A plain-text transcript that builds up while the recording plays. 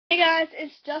Hey guys,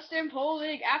 it's Justin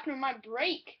Polig after my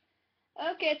break.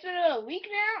 Okay, it's been about a week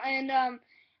now, and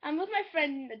I'm with my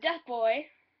friend Death Boy,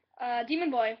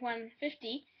 Demon Boy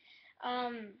 150.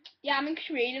 Yeah, I'm in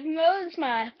creative mode. It's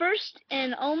my first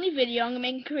and only video I'm gonna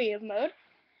make in creative mode.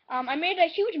 I made a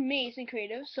huge maze in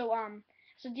creative, so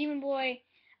Demon Boy,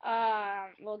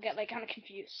 will get like kind of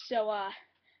confused. I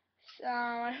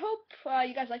hope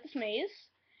you guys like this maze.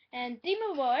 And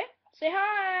Demon Boy, say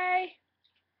hi.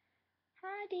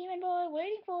 Hi, Demon Boy,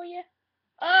 waiting for you.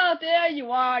 Oh, there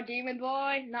you are, Demon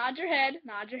Boy. Nod your head.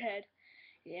 Nod your head.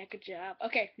 Yeah, good job.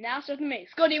 Okay, now start the maze.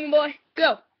 Go, Demon Boy.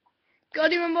 Go. Go,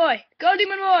 Demon Boy. Go,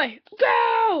 Demon Boy.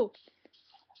 Go!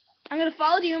 I'm going to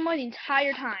follow Demon Boy the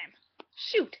entire time.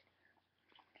 Shoot.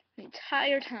 The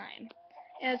entire time.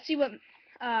 And let's see what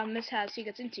mishaps he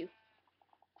gets into.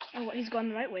 Oh, what? He's going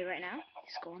the right way right now.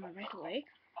 He's going the right way.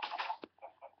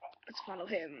 Let's follow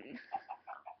him.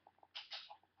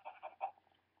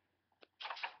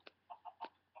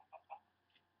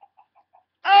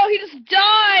 Oh, he just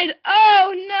died!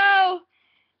 Oh, no!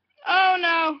 Oh,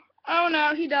 no. Oh,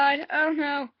 no, he died. Oh,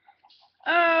 no.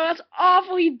 Oh, that's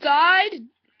awful. He died?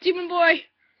 Demon Boy,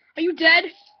 are you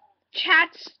dead?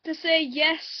 Chats to say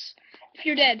yes if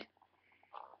you're dead.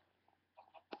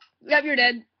 Yep, you're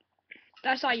dead.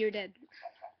 I saw you're dead.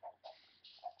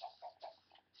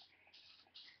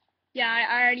 Yeah,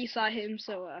 I already saw him,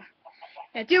 so,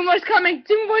 yeah, Demon Boy's coming!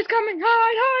 Demon Boy's coming! Hide,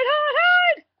 hide, hide,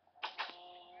 hide!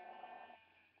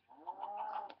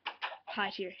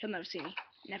 Hide here. He'll never see me.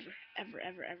 Never, ever,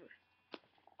 ever, ever.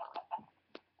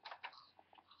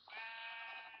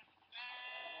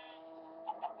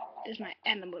 This is my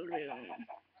animal room.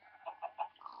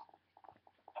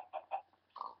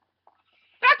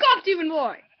 Back off, Demon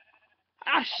Boy!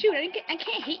 Ah, shoot, I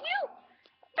can't hit you?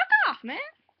 Back off, man!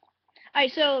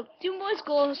 Alright, so Demon Boy's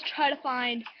goal is to try to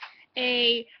find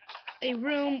a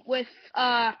room with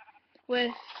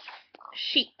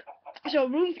sheep. So a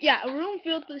room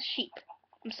filled with sheep.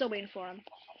 I'm still waiting for him.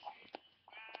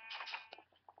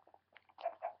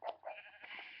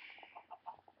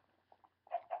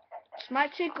 This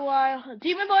might take a while.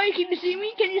 Demon Boy, can you see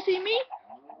me? Can you see me?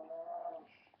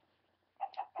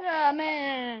 Ah,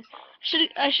 man.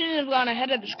 I shouldn't have gone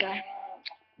ahead of this guy.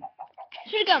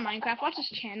 Should have got Minecraft. Watch this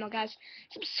channel, guys.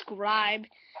 Subscribe.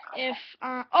 If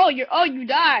you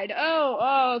died.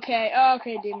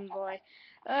 Okay, Demon Boy.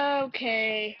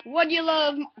 Okay. What do you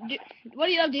love? What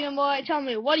do you love, Demon Boy? Tell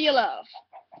me. What do you love?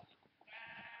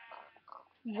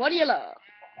 What do you love?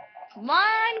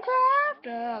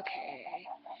 Minecraft? Okay.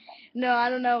 No,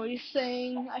 I don't know what he's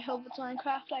saying. I hope it's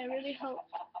Minecraft. I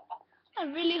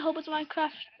really hope it's Minecraft.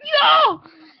 No!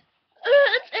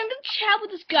 I'm gonna chat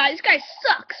with this guy. This guy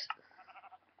sucks.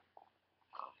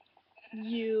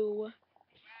 You.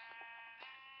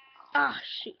 Ah,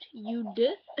 shoot. You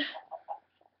did?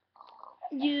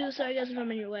 You. Sorry, guys, if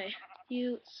I'm in your way.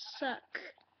 You suck.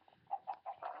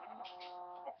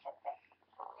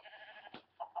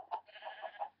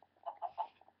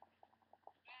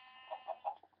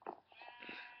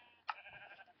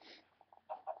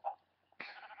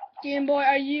 Demon Boy,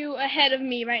 are you ahead of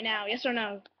me right now? Yes or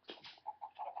no?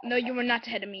 No, you were not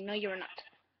ahead of me. No, you were not.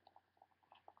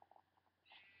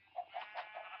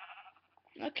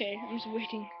 Okay, I'm just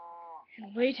waiting.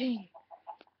 And waiting.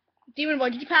 Demon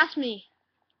Boy, did you pass me?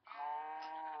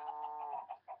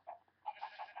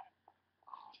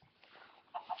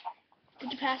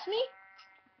 Did you pass me?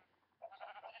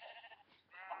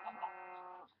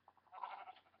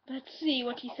 Let's see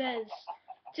what he says.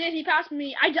 Did he pass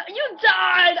me? You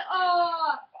died!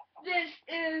 This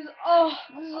is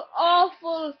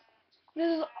awful.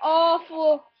 This is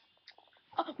awful.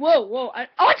 Oh, whoa.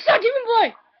 It's not Demon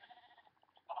Boy!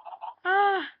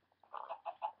 Ah.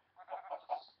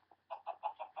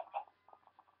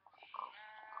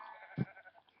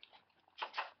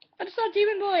 I just saw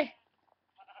Demon Boy.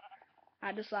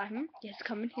 I just saw him. He's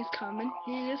coming.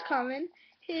 He's coming.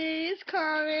 Peace!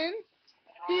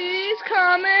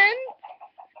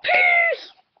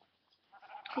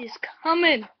 He's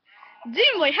coming.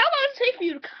 Demon Boy, how long does it take for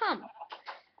you to come?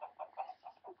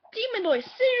 Demon Boy,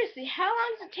 seriously, how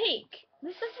long does it take?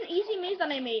 This is an easy maze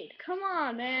that I made. Come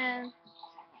on, man.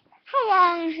 How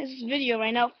long is this video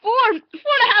right now?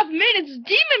 4.5 minutes,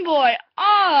 Demon Boy.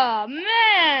 Oh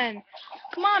man.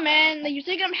 Come on, man. You're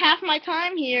taking up half my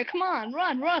time here. Come on,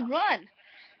 run.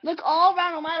 Look all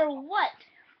around no matter what.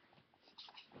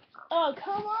 Oh,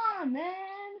 come on,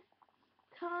 man.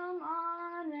 Come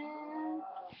on, man.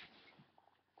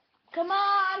 Come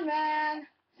on, man.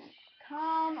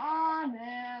 Come on,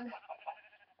 man.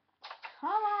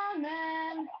 Come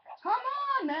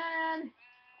on, man.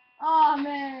 Oh,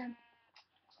 man.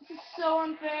 This is so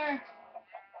unfair.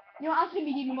 You know, I'll take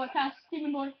me Demon Boy. Pass.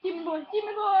 Demon Boy. Demon Boy.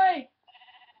 Demon Boy.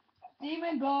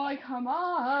 Demon Boy, come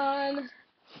on.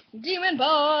 Demon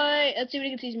Boy. Let's see what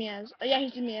he can tease me as. Oh, yeah, he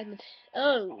teased me as.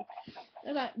 Oh.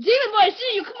 Okay. Demon Boy, I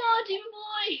see you. Come on, Demon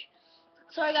Boy.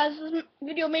 Sorry, guys. This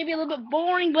video may be a little bit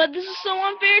boring, but this is so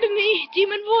unfair to me.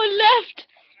 Demon Boy left.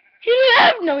 He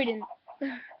left. No, he didn't.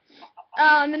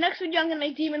 The next video, I'm going to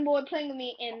make Demon Boy playing with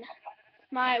me in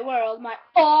my world. My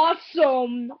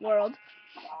awesome world.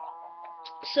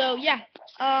 So, yeah.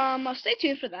 Stay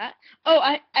tuned for that. Oh,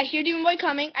 I hear Demon Boy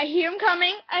coming. I hear him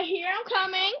coming. I hear him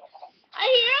coming. I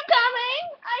hear him coming.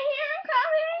 I hear him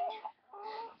coming.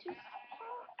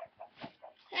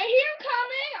 I hear him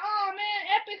coming. Oh man,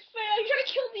 epic fail. He's trying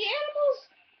to kill the animals.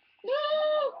 No,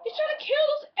 he's trying to kill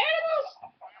those animals.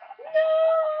 No,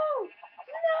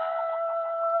 no,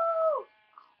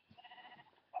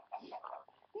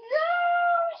 no.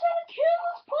 He's trying to kill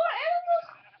those poor animals.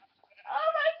 Oh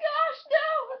my gosh,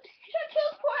 no. He's trying to kill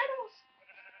those poor animals.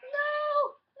 No,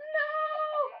 no,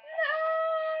 no.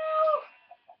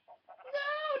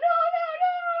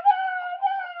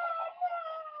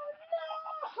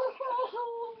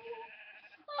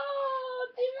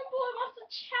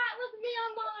 Chat with me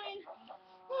online.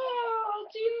 Oh,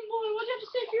 Demon Boy, what do you have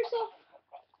to say for yourself?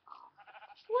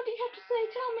 What do you have to say?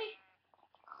 Tell me.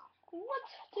 What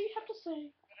do you have to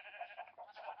say?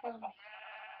 Tell me.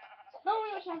 Tell me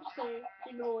what you have to say,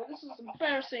 Demon Boy. This is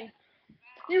embarrassing.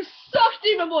 You suck,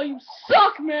 Demon Boy. You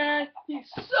suck, man. You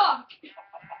suck.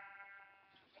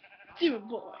 Demon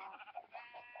Boy.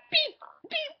 Beep,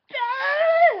 beep,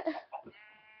 ah!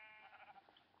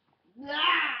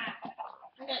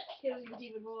 I gotta kill you,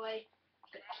 Demon Boy. I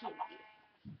gotta kill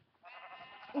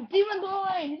you. Demon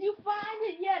Boy, did you find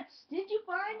it yet? Did you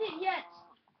find it yet?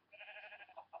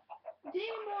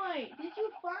 Demon Boy, did you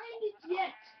find it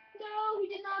yet? No, he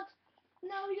did not.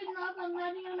 No, he did not. I'm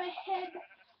running on my head.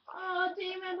 Oh,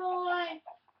 Demon Boy.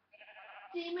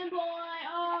 Demon Boy.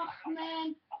 Oh,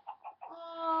 man.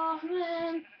 Oh,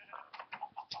 man.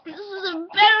 This is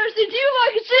embarrassing. Demon Boy,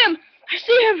 I can see him. I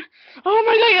see him. Oh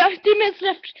my god, yeah, 3 minutes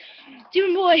left.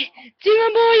 Demon Boy,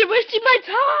 you're wasting my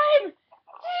time.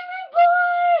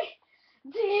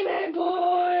 Demon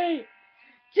Boy,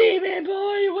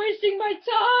 you're wasting my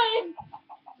time.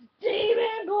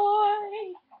 Demon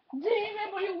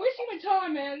Boy, you're wasting my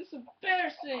time, man. This is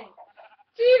embarrassing.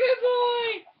 Demon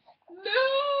Boy, no.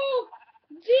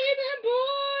 Demon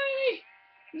Boy,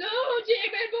 no.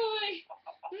 Demon Boy,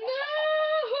 no.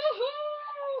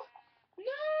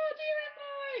 No, Demon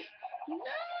Boy!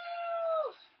 No!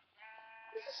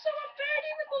 This is so unfair,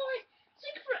 Demon Boy! It's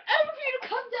taking forever for you to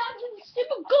come down to the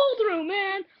stupid gold room,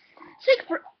 man! It's taking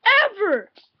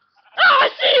forever! Oh, I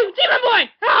see you! Demon Boy!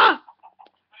 Ah!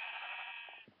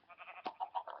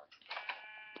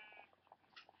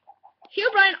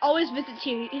 Herobrine always visits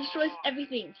here. He destroys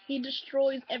everything. He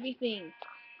destroys everything.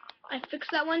 I fix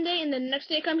that one day, and then the next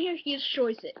day I come here, he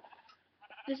destroys it.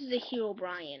 This is a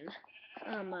Herobrine.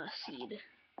 Seed.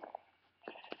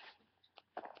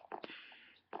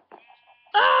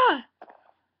 Ah!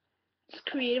 It's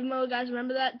creative mode, guys.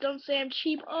 Remember that? Don't say I'm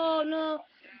cheap. Oh, no.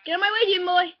 Get out of my way, Demon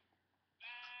Boy.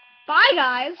 Bye,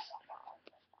 guys.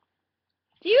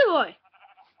 Demon Boy.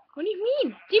 What do you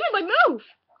mean? Demon Boy, move.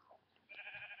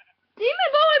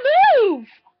 Demon Boy, move.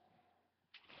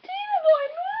 Demon Boy,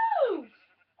 move.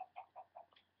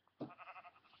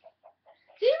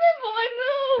 Demon Boy,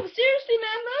 move. Seriously,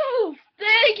 man, move.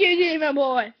 Thank you, Demon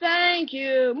Boy. Thank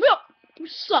you. You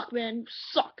suck, man. You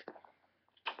suck.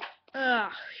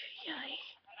 Ugh.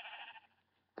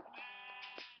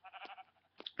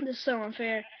 This is so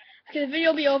unfair. Okay, the video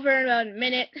will be over in about a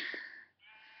minute.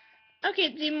 Okay,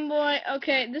 Demon Boy.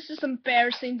 Okay, this is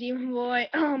embarrassing, Demon Boy.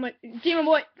 Oh my, Demon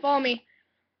Boy, follow me.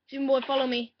 Demon Boy, follow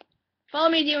me. Follow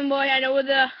me, Demon Boy. I know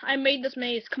where I made this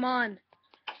maze. Come on.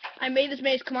 I made this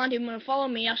maze. Come on, Demon Boy. Follow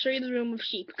me. I'll show you the room of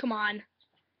sheep. Come on.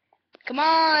 Come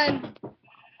on.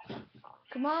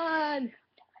 Come on.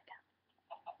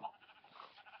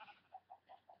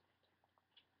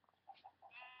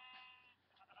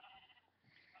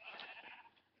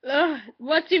 Ugh,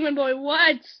 what, Demon Boy?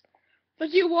 What?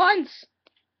 What do you want?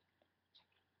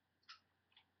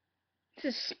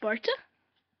 This is Sparta?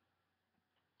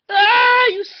 Ah,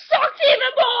 you suck,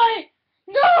 Demon Boy!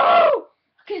 No!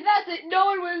 Okay, that's it. No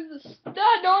one wins this.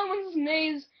 No one wins this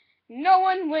maze. No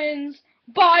one wins.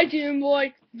 Bye, Demon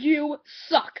Boy. You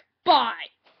suck.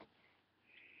 Bye.